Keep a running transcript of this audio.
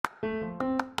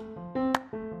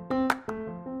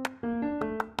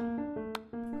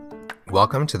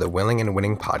Welcome to the Willing and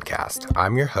Winning podcast.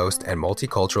 I'm your host and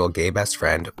multicultural gay best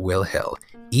friend, Will Hill.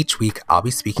 Each week, I'll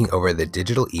be speaking over the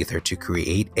digital ether to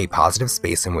create a positive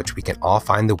space in which we can all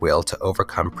find the will to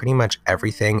overcome pretty much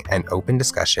everything and open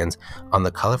discussions on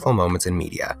the colorful moments in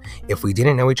media. If we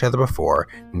didn't know each other before,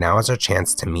 now is our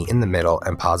chance to meet in the middle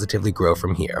and positively grow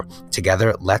from here.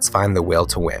 Together, let's find the will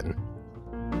to win.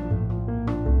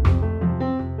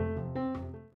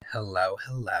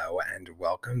 Hello, and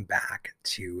welcome back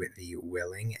to the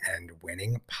Willing and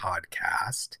Winning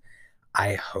podcast.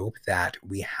 I hope that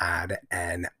we had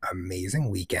an amazing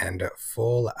weekend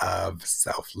full of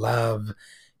self-love,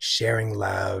 sharing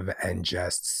love, and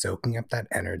just soaking up that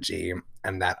energy,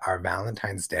 and that our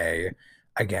Valentine's Day,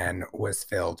 again, was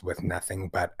filled with nothing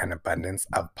but an abundance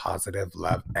of positive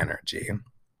love energy.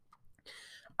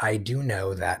 I do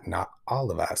know that not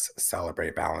all of us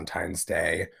celebrate Valentine's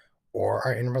Day or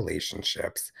are in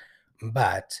relationships,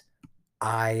 but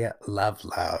I love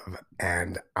love,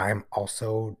 and I'm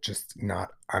also just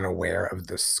not unaware of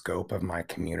the scope of my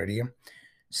community.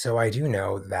 So I do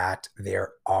know that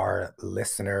there are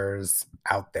listeners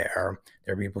out there,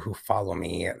 there are people who follow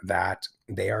me that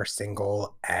they are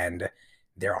single and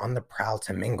they're on the prowl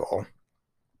to mingle.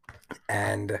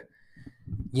 And,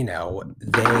 there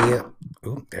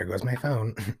goes my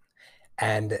phone.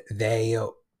 And they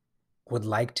would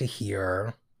like to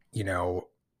hear,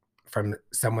 from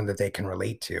someone that they can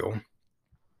relate to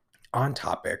on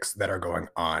topics that are going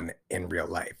on in real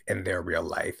life, in their real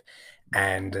life,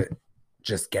 and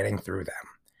just getting through them.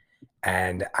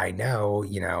 And I know,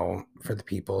 for the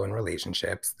people in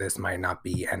relationships, this might not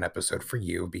be an episode for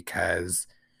you because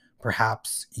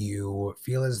perhaps you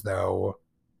feel as though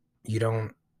you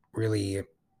don't really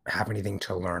have anything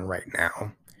to learn right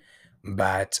now.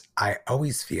 But I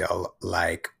always feel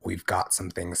like we've got some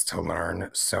things to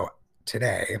learn. So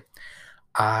today,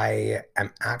 I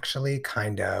am actually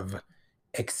kind of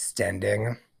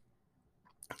extending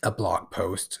a blog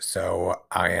post. So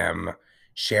I am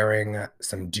sharing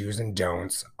some do's and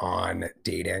don'ts on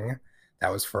dating.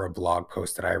 That was for a blog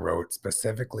post that I wrote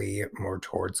specifically more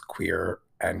towards queer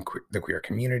and the queer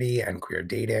community and queer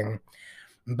dating.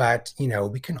 But,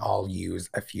 we can all use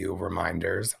a few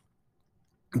reminders.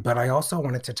 But I also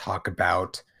wanted to talk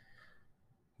about,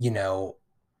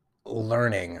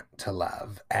 learning to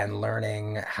love and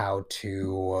learning how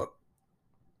to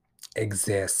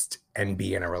exist and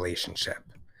be in a relationship.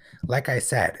 Like I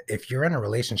said, if you're in a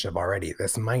relationship already,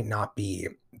 this might not be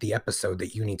the episode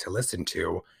that you need to listen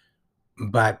to,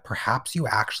 but perhaps you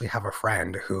actually have a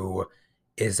friend who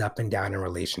is up and down in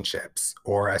relationships,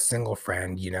 or a single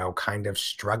friend, kind of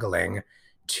struggling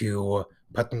to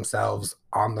put themselves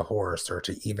on the horse or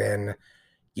to even,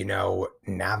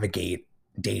 navigate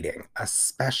dating,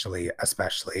 especially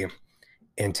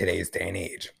in today's day and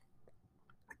age.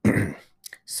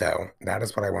 So that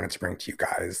is what I wanted to bring to you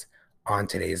guys on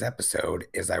today's episode.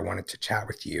 Is I wanted to chat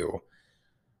with you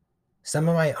some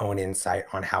of my own insight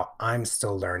on how I'm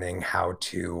still learning how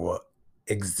to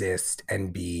exist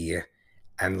and be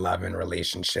and love in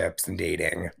relationships and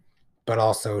dating, but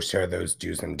also share those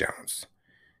do's and don'ts.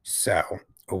 So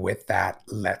with that,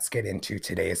 let's get into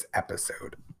today's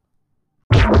episode.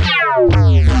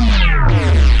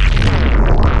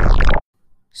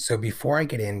 So before I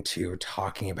get into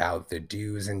talking about the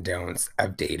do's and don'ts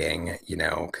of dating,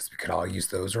 because we could all use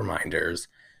those reminders,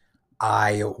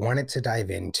 I wanted to dive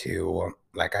into,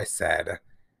 like I said,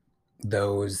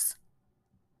 those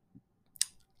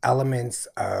elements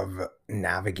of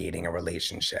navigating a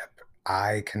relationship.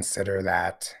 I consider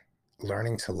that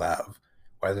learning to love,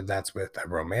 whether that's with a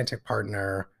romantic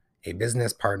partner, a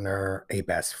business partner, a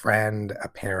best friend, a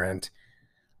parent.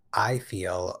 I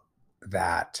feel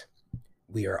that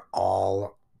we are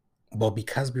all,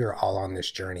 because we are all on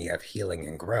this journey of healing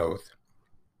and growth,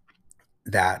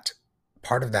 that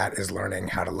part of that is learning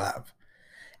how to love.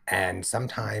 And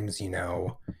sometimes,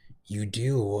 you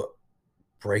do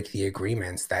break the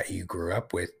agreements that you grew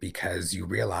up with because you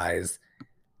realize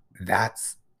that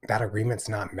agreement's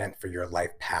not meant for your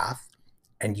life path,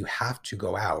 and you have to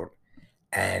go out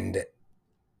and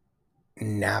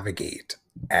navigate.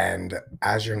 And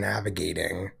as you're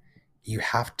navigating, you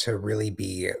have to really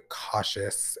be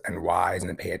cautious and wise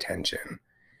and pay attention,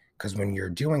 because when you're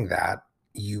doing that,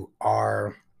 you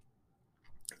are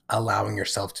allowing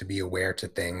yourself to be aware to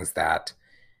things that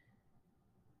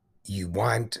you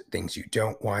want, things you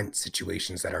don't want,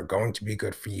 situations that are going to be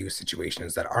good for you,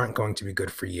 situations that aren't going to be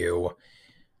good for you.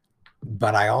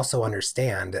 But I also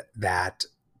understand that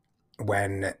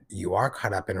when you are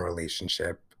caught up in a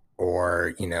relationship,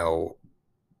 or,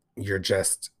 you're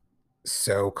just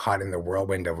so caught in the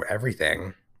whirlwind of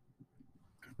everything,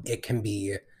 it can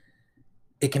be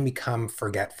it can become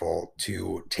forgetful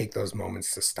to take those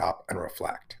moments to stop and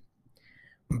reflect.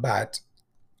 But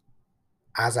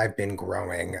as I've been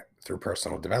growing through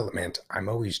personal development, I'm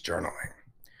always journaling.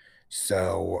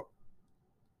 So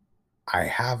I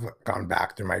have gone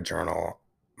back through my journal,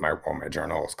 my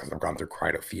journals, because I've gone through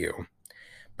quite a few,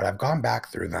 but I've gone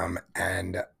back through them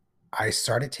and I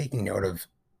started taking note of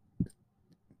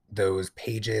those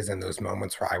pages and those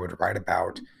moments where I would write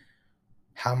about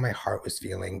how my heart was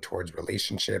feeling towards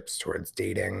relationships, towards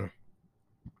dating.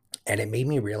 And it made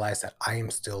me realize that I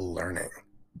am still learning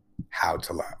how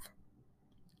to love.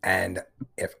 And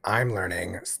if I'm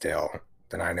learning still,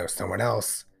 then I know someone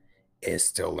else is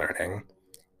still learning.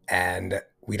 And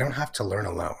we don't have to learn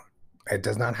alone. It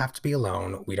does not have to be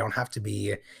alone. We don't have to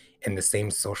be in the same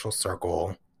social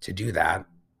circle to do that.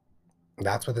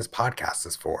 That's what this podcast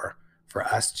is for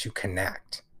us to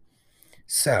connect.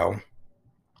 So,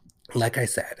 like I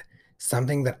said,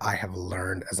 something that I have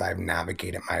learned as I've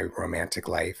navigated my romantic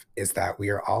life is that we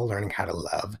are all learning how to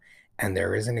love, and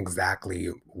there isn't exactly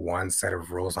one set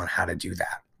of rules on how to do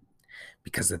that.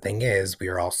 Because the thing is, we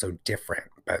are all so different,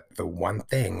 but the one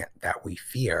thing that we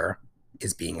fear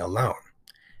is being alone.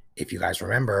 If you guys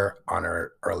remember on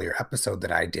our earlier episode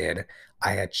that I did,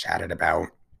 I had chatted about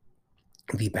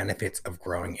the benefits of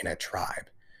growing in a tribe.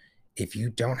 If you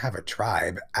don't have a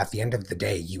tribe, at the end of the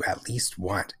day, you at least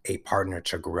want a partner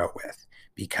to grow with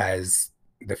because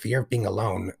the fear of being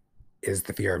alone is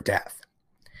the fear of death.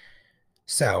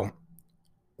 So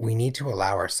we need to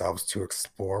allow ourselves to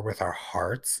explore with our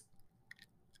hearts,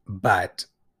 but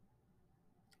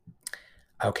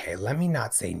okay, let me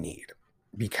not say need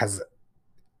because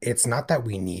it's not that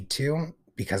we need to,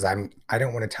 because I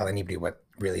don't want to tell anybody what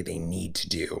really they need to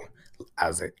do.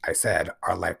 As I said,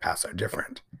 our life paths are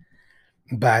different.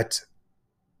 But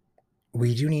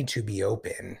we do need to be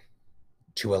open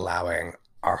to allowing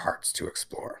our hearts to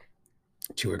explore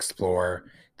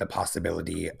the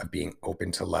possibility of being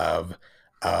open to love,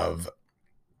 of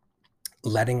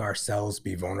letting ourselves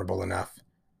be vulnerable enough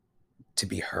to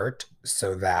be hurt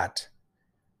so that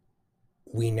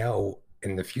we know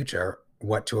in the future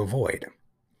what to avoid.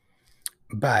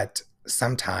 But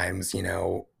sometimes,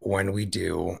 when we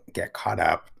do get caught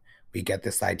up, we get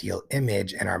this ideal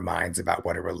image in our minds about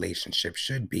what a relationship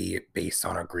should be based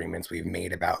on agreements we've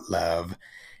made about love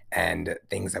and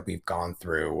things that we've gone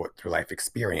through life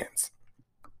experience.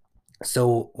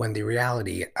 So when the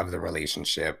reality of the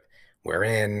relationship we're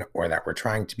in or that we're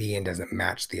trying to be in doesn't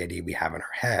match the idea we have in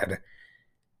our head,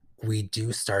 we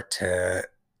do start to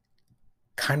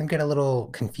kind of get a little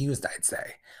confused, I'd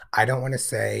say. I don't want to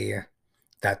say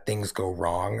that things go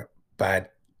wrong,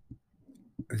 but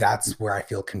that's where I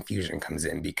feel confusion comes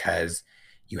in because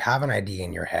you have an idea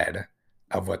in your head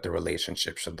of what the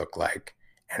relationship should look like,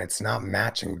 and it's not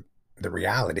matching the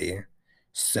reality.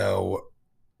 So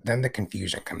then the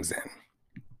confusion comes in.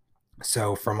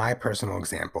 So, for my personal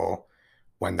example,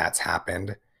 when that's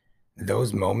happened,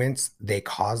 those moments they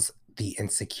cause the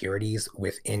insecurities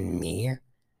within me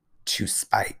to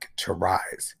spike, to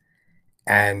rise.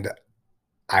 And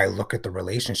I look at the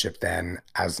relationship then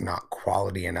as not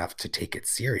quality enough to take it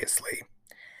seriously.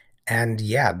 And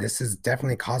yeah, this has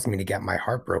definitely caused me to get my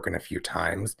heart broken a few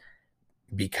times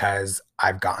because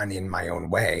I've gotten in my own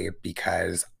way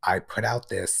because I put out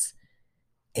this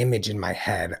image in my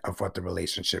head of what the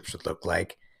relationship should look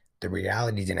like. The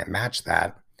reality didn't match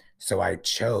that. So I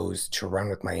chose to run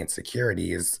with my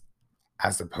insecurities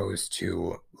as opposed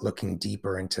to looking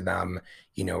deeper into them,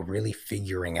 really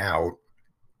figuring out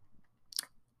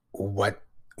what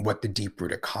what the deep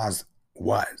rooted cause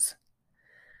was.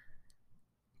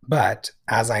 But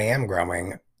as I am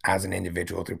growing as an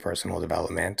individual through personal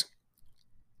development,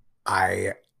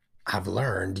 I have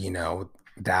learned,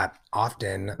 that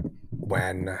often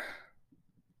when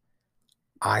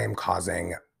I am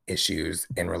causing issues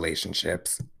in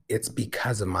relationships, it's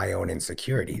because of my own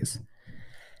insecurities.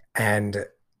 And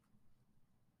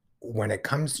when it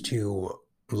comes to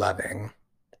loving,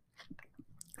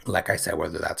 like I said,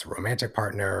 whether that's a romantic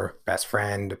partner, best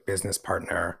friend, business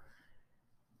partner,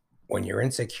 when your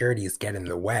insecurities get in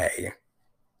the way,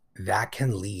 that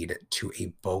can lead to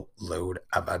a boatload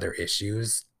of other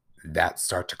issues that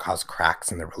start to cause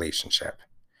cracks in the relationship.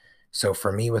 So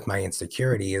for me, with my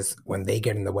insecurities, when they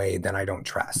get in the way, then I don't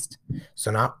trust.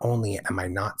 So not only am I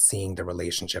not seeing the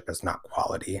relationship as not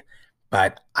quality,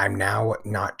 but I'm now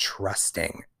not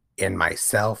trusting in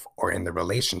myself or in the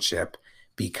relationship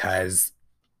because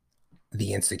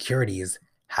the insecurities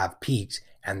have peaked.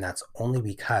 And that's only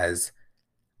because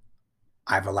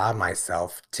I've allowed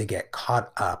myself to get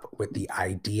caught up with the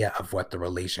idea of what the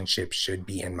relationship should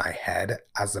be in my head,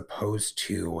 as opposed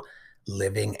to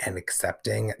living and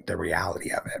accepting the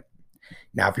reality of it.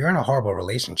 Now, if you're in a horrible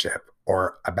relationship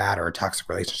or a bad or a toxic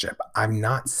relationship, I'm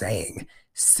not saying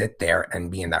sit there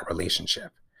and be in that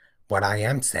relationship. What I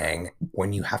am saying,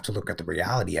 when you have to look at the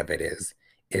reality of it,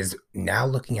 is now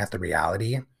looking at the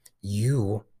reality,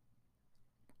 you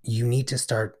you need to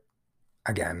start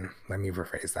again, let me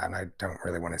rephrase that. I don't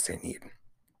really want to say need.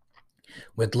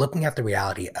 With looking at the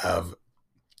reality of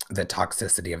the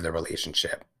toxicity of the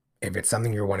relationship, if it's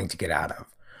something you're wanting to get out of,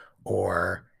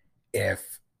 or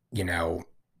if, you know,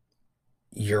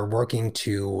 you're working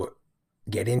to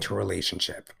get into a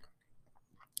relationship,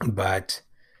 but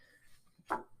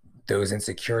those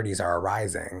insecurities are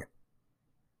arising,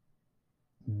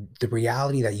 the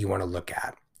reality that you want to look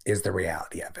at is the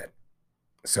reality of it.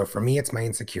 So for me, it's my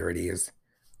insecurities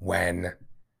when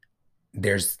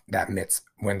there's that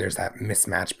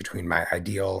mismatch between my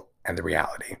ideal and the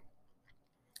reality.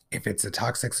 If it's a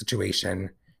toxic situation,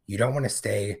 you don't want to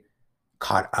stay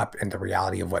caught up in the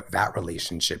reality of what that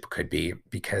relationship could be,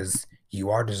 because you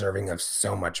are deserving of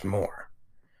so much more.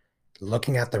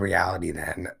 Looking at the reality,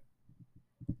 then,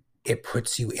 it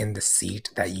puts you in the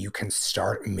seat that you can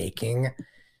start making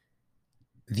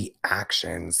the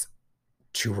actions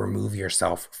to remove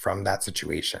yourself from that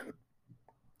situation.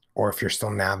 Or if you're still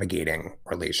navigating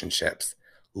relationships,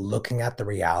 looking at the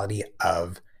reality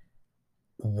of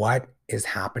what is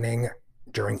happening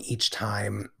during each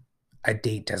time a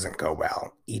date doesn't go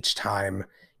well, each time,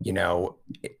 you know,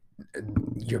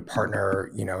 your partner,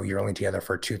 you're only together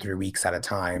for 2, 3 weeks at a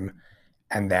time,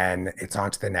 and then it's on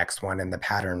to the next one and the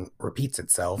pattern repeats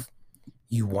itself.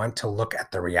 You want to look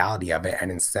at the reality of it.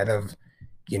 And instead of,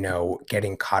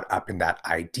 getting caught up in that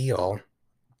ideal,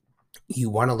 you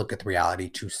want to look at the reality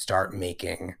to start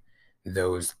making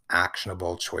those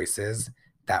actionable choices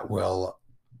that will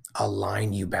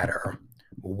align you better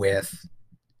with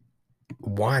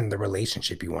one, the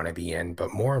relationship you want to be in,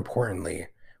 but more importantly,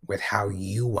 with how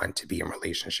you want to be in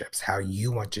relationships, how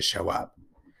you want to show up.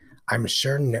 I'm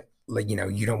sure,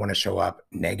 you don't want to show up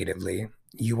negatively.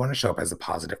 You want to show up as a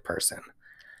positive person.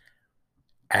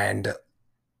 And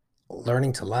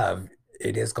learning to love,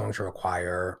 it is going to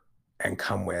require and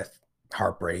come with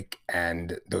heartbreak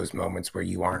and those moments where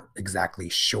you aren't exactly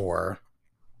sure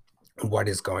what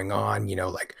is going on,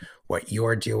 like what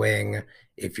you're doing,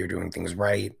 if you're doing things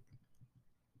right.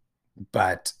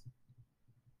 But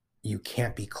you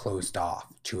can't be closed off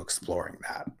to exploring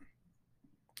that.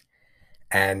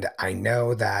 And I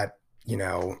know that,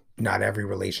 not every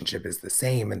relationship is the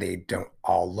same and they don't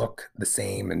all look the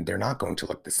same and they're not going to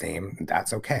look the same.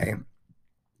 That's okay.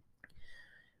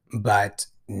 But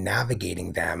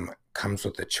navigating them comes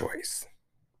with a choice.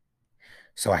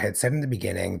 So I had said in the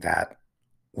beginning that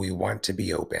we want to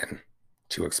be open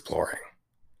to exploring.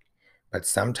 But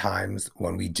sometimes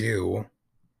when we do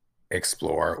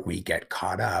explore, we get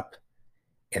caught up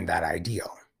in that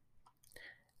ideal.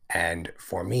 And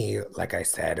for me, like I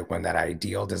said, when that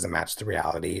ideal doesn't match the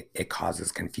reality, it causes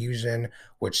confusion,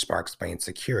 which sparks my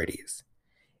insecurities.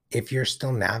 If you're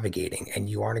still navigating and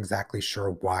you aren't exactly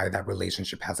sure why that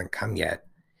relationship hasn't come yet,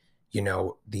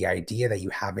 the idea that you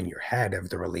have in your head of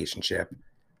the relationship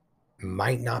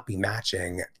might not be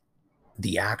matching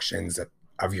the actions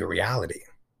of your reality.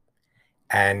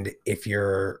 And if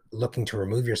you're looking to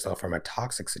remove yourself from a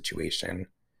toxic situation,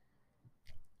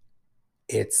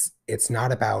 it's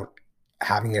not about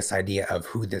having this idea of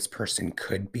who this person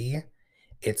could be.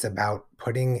 It's about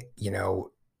putting,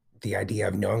 the idea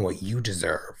of knowing what you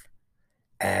deserve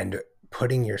and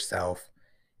putting yourself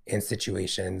in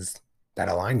situations that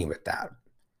align you with that.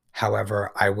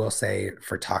 However, I will say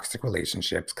for toxic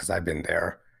relationships, because I've been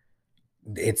there,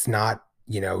 it's not,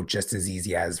 just as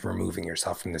easy as removing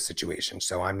yourself from the situation.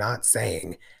 So I'm not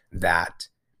saying that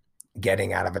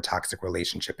getting out of a toxic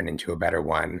relationship and into a better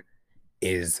one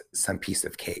is some piece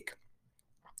of cake,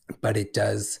 but it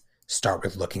does start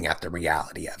with looking at the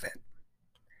reality of it.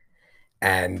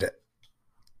 And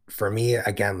for me,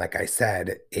 again, like I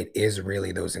said, it is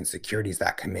really those insecurities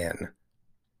that come in,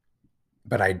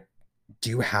 but I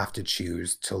do have to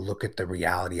choose to look at the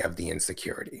reality of the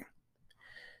insecurity.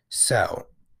 So,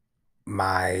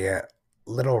 my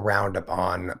little roundup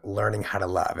on learning how to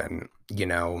love and,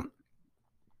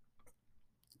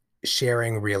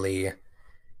 sharing really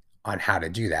on how to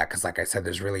do that. Cause like I said,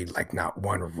 there's really like not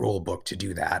one rule book to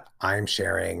do that. I'm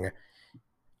sharing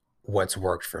what's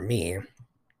worked for me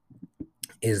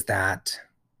is that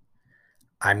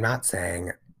I'm not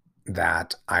saying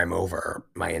that I'm over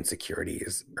my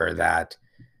insecurities or that,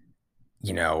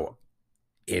 you know,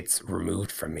 it's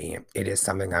removed from me. It is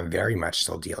something I'm very much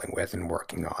still dealing with and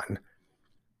working on,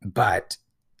 but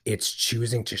it's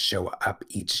choosing to show up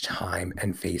each time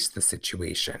and face the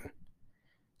situation.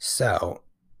 So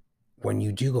when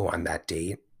you do go on that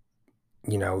date,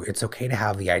 it's okay to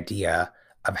have the idea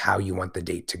of how you want the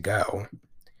date to go,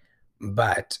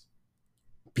 but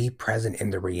be present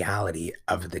in the reality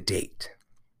of the date.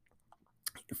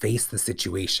 Face the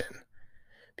situation,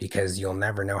 because you'll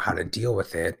never know how to deal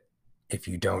with it if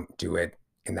you don't do it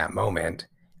in that moment.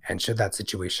 And should that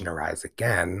situation arise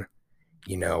again,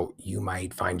 you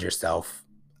might find yourself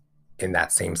in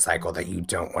that same cycle that you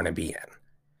don't want to be in.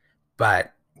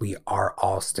 But we are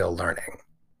all still learning.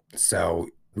 So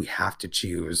we have to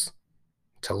choose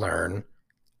to learn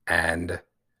and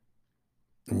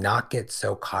not get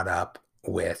so caught up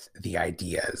with the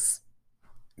ideas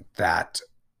that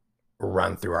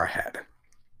run through our head.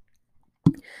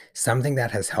 Something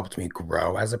that has helped me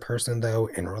grow as a person, though,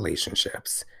 in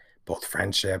relationships, both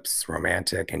friendships,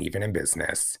 romantic, and even in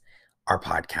business, are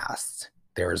podcasts.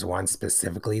 There is one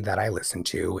specifically that I listen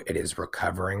to. It is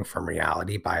Recovering from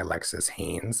Reality by Alexis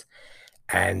Haynes.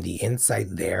 And the insight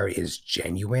there is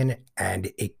genuine,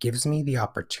 and it gives me the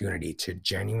opportunity to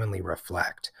genuinely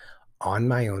reflect on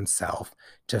my own self,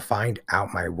 to find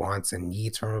out my wants and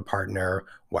needs from a partner,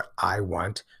 what I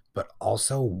want, but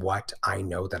also what I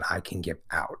know that I can give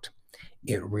out.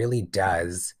 It really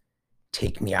does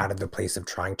take me out of the place of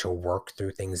trying to work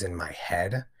through things in my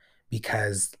head,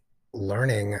 because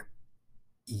learning,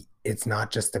 it's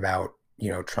not just about,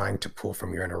 trying to pull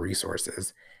from your inner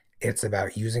resources. It's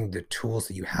about using the tools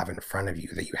that you have in front of you,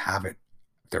 that you have it,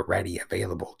 they're ready,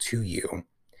 available to you,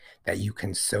 that you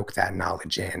can soak that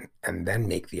knowledge in and then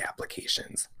make the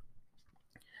applications.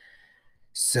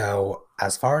 So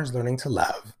as far as learning to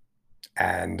love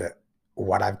and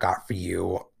what I've got for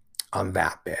you on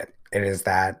that bit, it is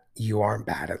that you aren't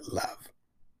bad at love.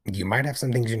 You might have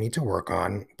some things you need to work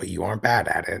on, but you aren't bad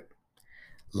at it.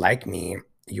 Like me,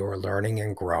 you're learning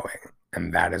and growing,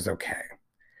 and that is okay.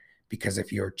 Because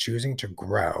if you're choosing to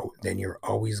grow, then you're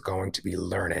always going to be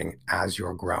learning as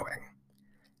you're growing.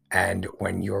 And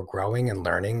when you're growing and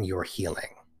learning, you're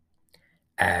healing.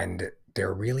 And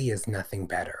there really is nothing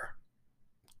better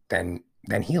than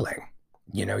healing.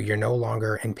 You're no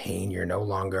longer in pain. You're no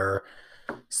longer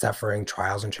suffering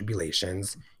trials and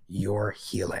tribulations. You're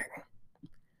healing.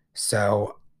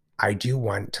 So I do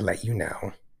want to let you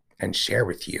know and share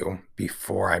with you,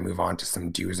 before I move on to some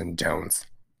do's and don'ts,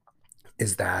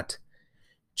 is that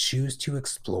choose to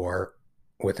explore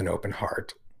with an open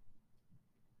heart.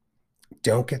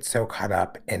 Don't get so caught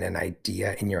up in an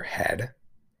idea in your head,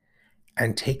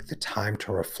 and take the time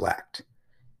to reflect.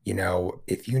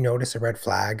 If you notice a red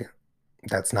flag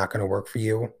that's not going to work for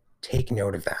you, take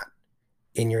note of that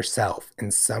in yourself,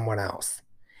 in someone else.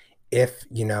 If,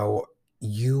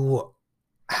 you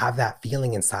have that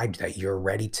feeling inside you that you're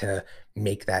ready to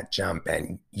make that jump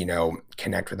and,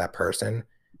 connect with that person,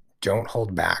 don't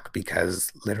hold back,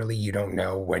 because literally you don't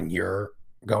know when you're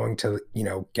going to,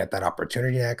 get that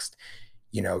opportunity next.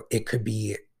 It could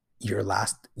be your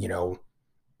last,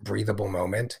 breathable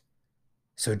moment.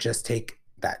 So just take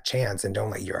that chance and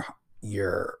don't let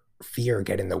your fear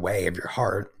get in the way of your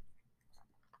heart,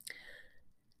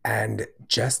 and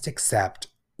just accept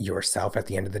yourself at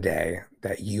the end of the day,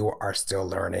 that you are still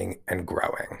learning and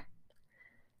growing.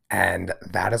 And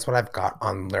that is what I've got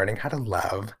on learning how to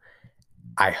love.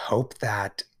 I hope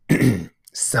that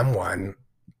someone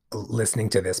listening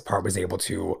to this part was able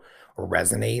to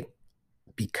resonate,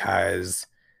 because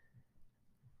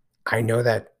I know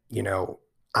that,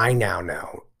 I now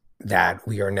know that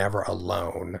we are never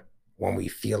alone when we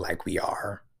feel like we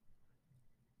are.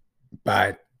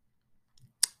 But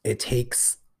it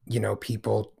takes,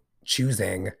 people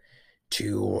choosing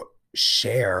to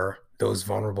share those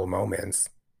vulnerable moments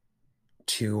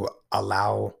to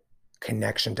allow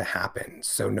connection to happen,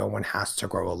 so no one has to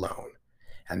grow alone.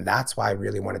 And that's why I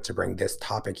really wanted to bring this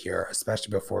topic here,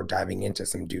 especially before diving into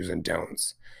some do's and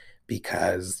don'ts,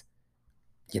 because,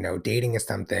 dating is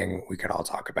something we could all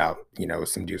talk about,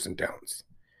 some do's and don'ts.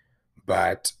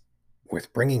 But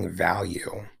with bringing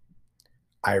value,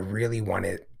 I really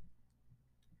wanted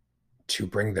to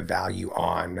bring the value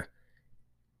on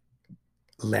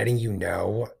letting you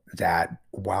know that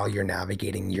while you're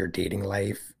navigating your dating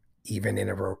life, even in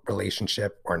a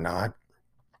relationship or not,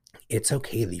 it's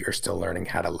okay that you're still learning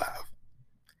how to love.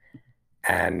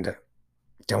 And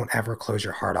don't ever close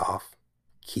your heart off.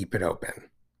 Keep it open.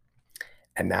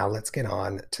 And now let's get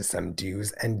on to some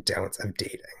do's and don'ts of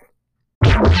dating.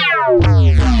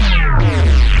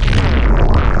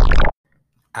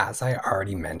 As I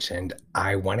already mentioned,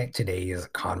 I wanted today's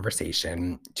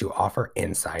conversation to offer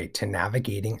insight to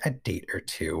navigating a date or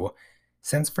two,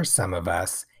 since for some of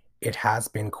us, it has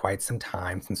been quite some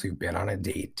time since we've been on a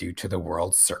date due to the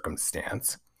world's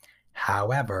circumstance.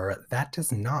 However, that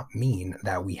does not mean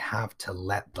that we have to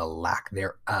let the lack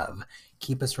thereof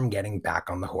keep us from getting back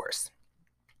on the horse.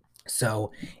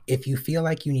 So, if you feel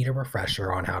like you need a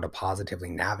refresher on how to positively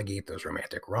navigate those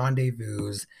romantic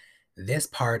rendezvous, this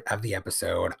part of the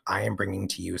episode, I am bringing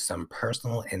to you some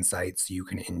personal insights so you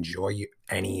can enjoy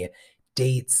any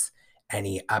dates,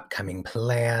 any upcoming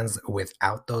plans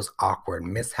without those awkward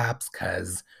mishaps.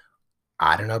 Because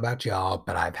I don't know about y'all,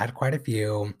 but I've had quite a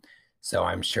few. So,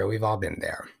 I'm sure we've all been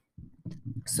there.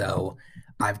 So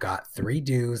I've got three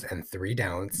do's and three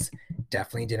don'ts.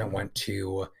 Definitely didn't want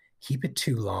to keep it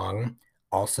too long.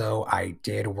 Also, I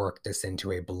did work this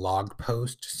into a blog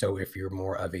post. So if you're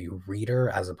more of a reader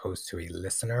as opposed to a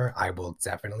listener, I will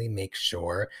definitely make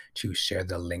sure to share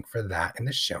the link for that in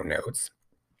the show notes.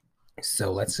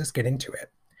 So let's just get into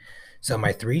it. So,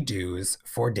 my three do's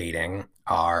for dating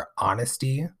are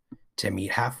honesty, to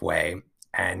meet halfway,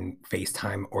 and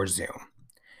FaceTime or Zoom.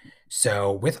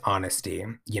 So, with honesty,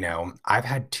 I've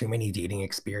had too many dating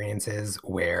experiences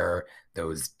where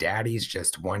those daddies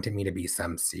just wanted me to be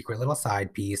some secret little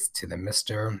side piece to the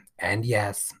Mr. and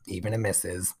yes, even a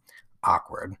Mrs.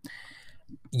 Awkward.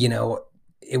 You know,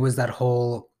 it was that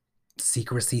whole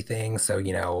secrecy thing. So,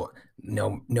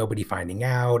 nobody finding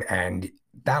out. And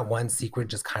that one secret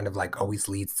just kind of like always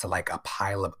leads to like a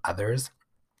pile of others.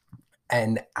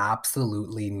 And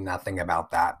absolutely nothing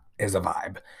about that is a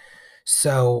vibe.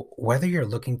 So, whether you're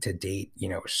looking to date,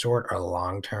 short or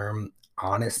long term,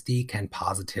 honesty can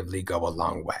positively go a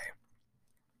long way.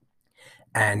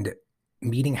 And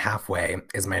meeting halfway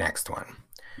is my next one.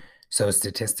 So,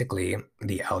 statistically,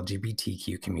 the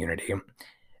LGBTQ community,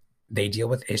 they deal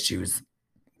with issues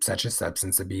such as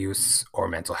substance abuse or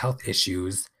mental health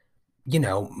issues,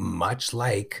 much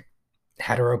like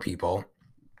hetero people,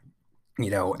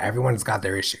 everyone's got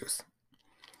their issues.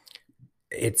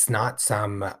 It's not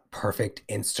some perfect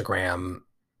Instagram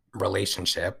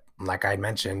relationship. Like I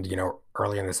mentioned,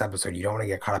 earlier in this episode, you don't want to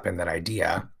get caught up in that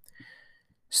idea.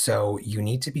 So you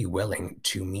need to be willing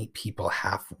to meet people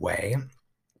halfway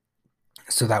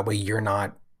so that way you're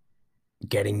not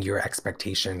getting your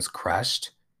expectations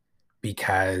crushed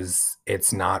because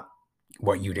it's not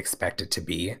what you'd expect it to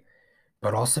be,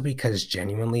 but also because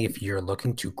genuinely, if you're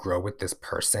looking to grow with this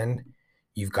person,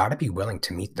 you've got to be willing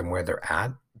to meet them where they're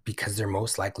at because they're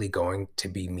most likely going to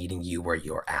be meeting you where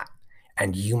you're at.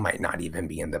 And you might not even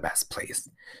be in the best place.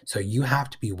 So you have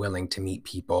to be willing to meet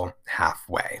people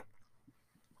halfway.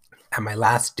 And my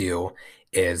last do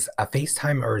is a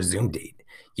FaceTime or a Zoom date.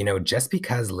 Just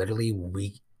because literally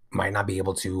we might not be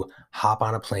able to hop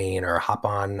on a plane or hop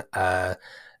on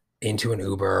into an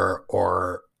Uber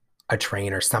or a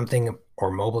train or something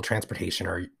or mobile transportation,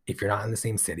 or if you're not in the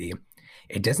same city,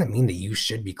 it doesn't mean that you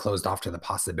should be closed off to the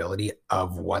possibility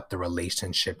of what the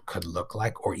relationship could look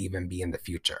like or even be in the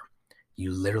future.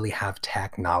 You literally have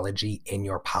technology in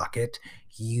your pocket.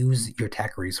 Use your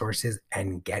tech resources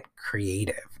and get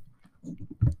creative.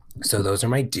 So those are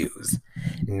my do's.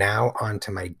 Now on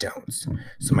to my don'ts.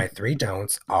 So my three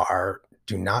don'ts are: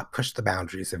 do not push the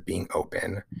boundaries of being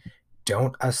open.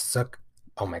 Don't assume,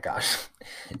 oh my gosh,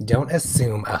 don't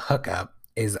assume a hookup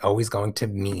is always going to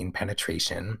mean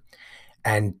penetration.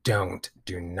 And do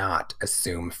not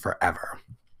assume forever.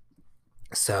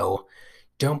 So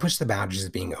don't push the boundaries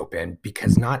of being open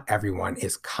because not everyone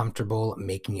is comfortable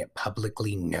making it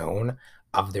publicly known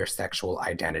of their sexual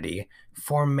identity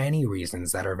for many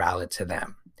reasons that are valid to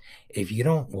them. If you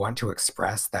don't want to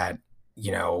express that,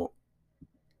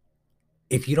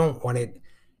 if you don't want it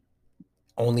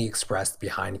only expressed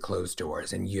behind closed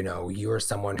doors and you're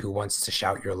someone who wants to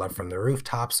shout your love from the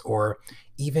rooftops or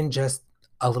even just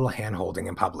a little hand holding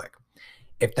in public.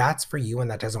 If that's for you and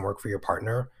that doesn't work for your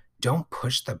partner, don't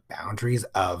push the boundaries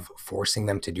of forcing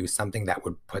them to do something that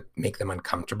would make them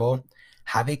uncomfortable.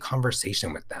 Have a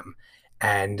conversation with them.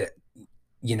 And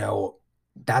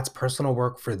that's personal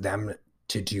work for them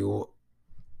to do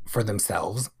for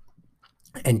themselves.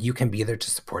 And you can be there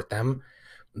to support them.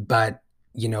 But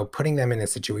putting them in a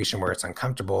situation where it's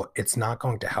uncomfortable, it's not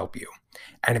going to help you.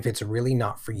 And if it's really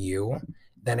not for you,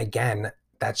 then again,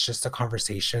 that's just a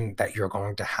conversation that you're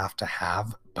going to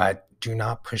have, but do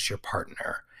not push your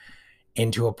partner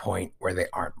into a point where they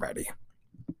aren't ready.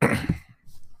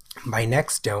 My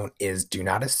next don't is do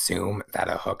not assume that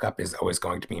a hookup is always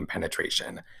going to mean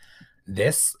penetration.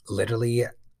 This literally,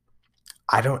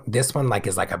 this one like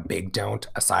is like a big don't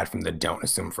aside from the don't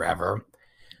assume forever.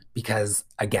 Because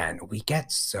again, we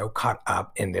get so caught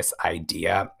up in this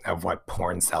idea of what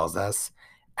porn sells us,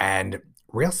 and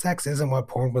real sex isn't what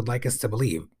porn would like us to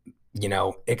believe.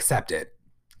 Accept it.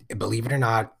 Believe it or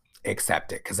not,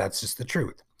 accept it because that's just the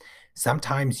truth.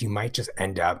 Sometimes you might just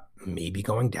end up maybe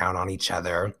going down on each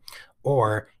other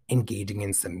or engaging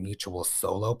in some mutual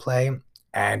solo play,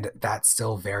 and that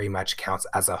still very much counts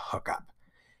as a hookup.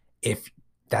 If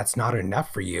that's not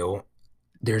enough for you,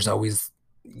 there's always,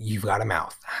 you've got a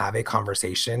mouth, have a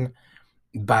conversation,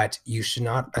 but you should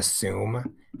not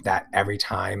assume that every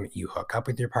time you hook up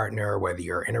with your partner, whether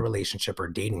you're in a relationship or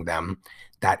dating them,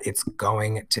 that it's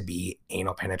going to be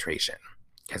anal penetration.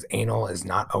 Because anal is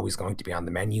not always going to be on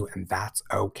the menu, and that's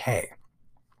okay.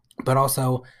 But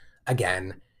also,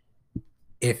 again,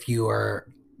 if you're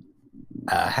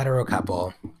a hetero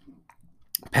couple,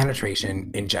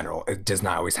 penetration in general, it does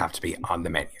not always have to be on the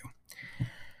menu.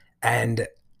 And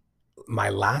my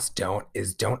last don't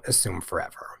is don't assume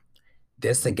forever.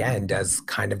 This again does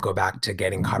kind of go back to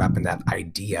getting caught up in that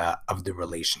idea of the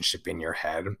relationship in your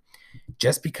head.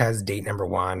 Just because date number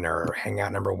one or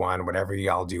hangout number one, whatever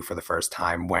y'all do for the first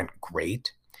time, went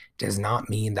great, does not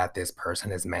mean that this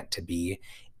person is meant to be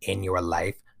in your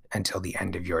life until the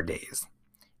end of your days.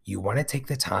 You want to take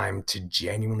the time to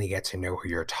genuinely get to know who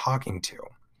you're talking to,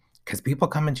 because people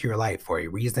come into your life for a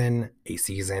reason, a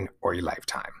season, or a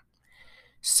lifetime.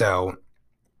 So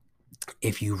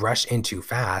if you rush in too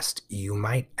fast, you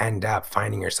might end up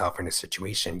finding yourself in a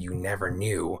situation you never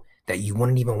knew that you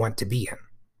wouldn't even want to be in.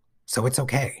 So it's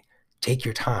okay. Take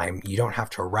your time. You don't have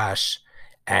to rush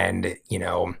and,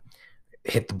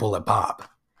 hit the bullet bob.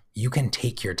 You can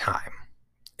take your time.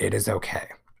 It is okay.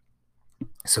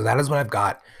 So that is what I've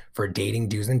got for dating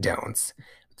do's and don'ts.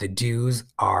 The do's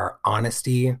are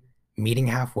honesty, meeting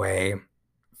halfway,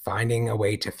 finding a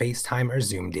way to FaceTime or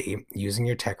Zoom date using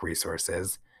your tech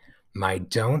resources. My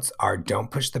don'ts are don't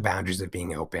push the boundaries of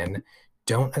being open,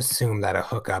 don't assume that a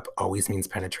hookup always means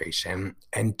penetration,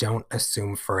 and don't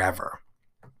assume forever.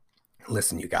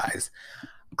 Listen, you guys,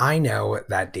 I know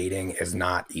that dating is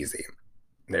not easy.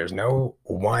 There's no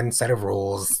one set of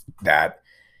rules that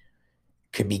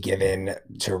could be given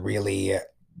to really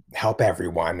help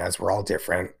everyone, as we're all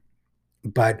different,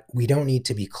 but we don't need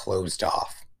to be closed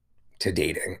off to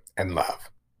dating and love.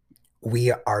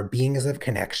 We are beings of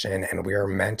connection and we are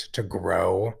meant to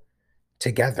grow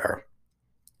together.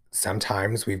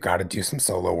 Sometimes we've got to do some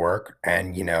solo work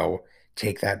and,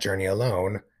 take that journey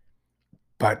alone,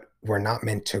 but we're not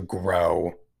meant to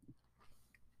grow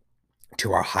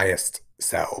to our highest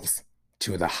selves,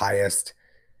 to the highest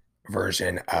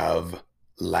version of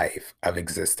life, of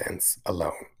existence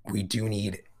alone. We do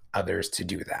need others to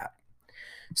do that.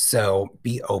 So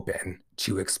be open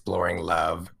to exploring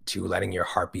love, to letting your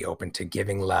heart be open to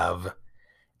giving love.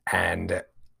 And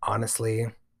honestly,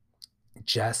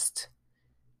 just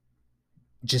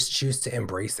choose to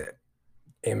embrace it.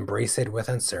 Embrace it with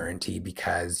uncertainty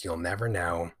because you'll never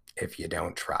know if you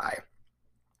don't try.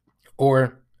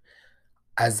 Or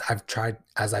as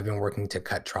I've been working to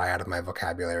cut try out of my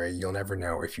vocabulary, you'll never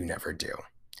know if you never do.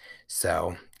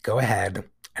 So go ahead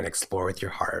and explore with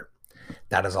your heart.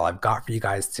 That is all I've got for you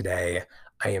guys today.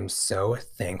 I am so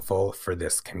thankful for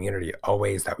this community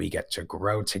always that we get to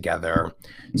grow together.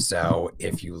 So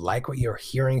if you like what you're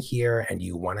hearing here and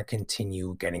you want to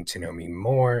continue getting to know me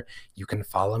more, you can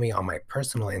follow me on my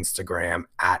personal Instagram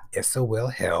at Issa Will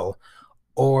Hill,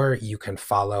 or you can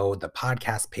follow the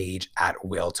podcast page at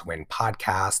Will to Win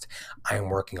Podcast. I am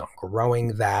working on growing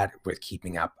that with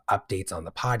keeping up updates on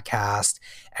the podcast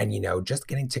and, just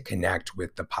getting to connect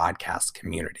with the podcast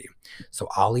community. So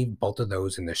I'll leave both of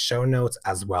those in the show notes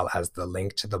as well as the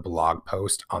link to the blog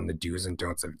post on the do's and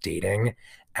don'ts of dating.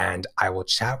 And I will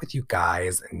chat with you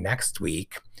guys next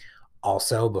week.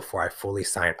 Also, before I fully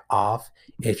sign off,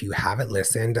 if you haven't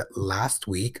listened, last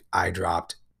week I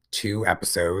dropped 2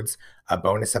 episodes. A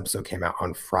bonus episode came out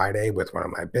on Friday with one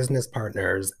of my business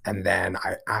partners, and then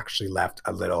I actually left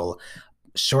a little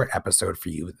short episode for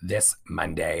you this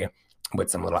Monday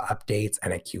with some little updates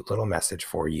and a cute little message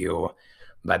for you.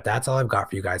 But that's all I've got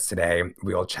for you guys today.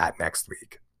 We will chat next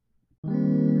week.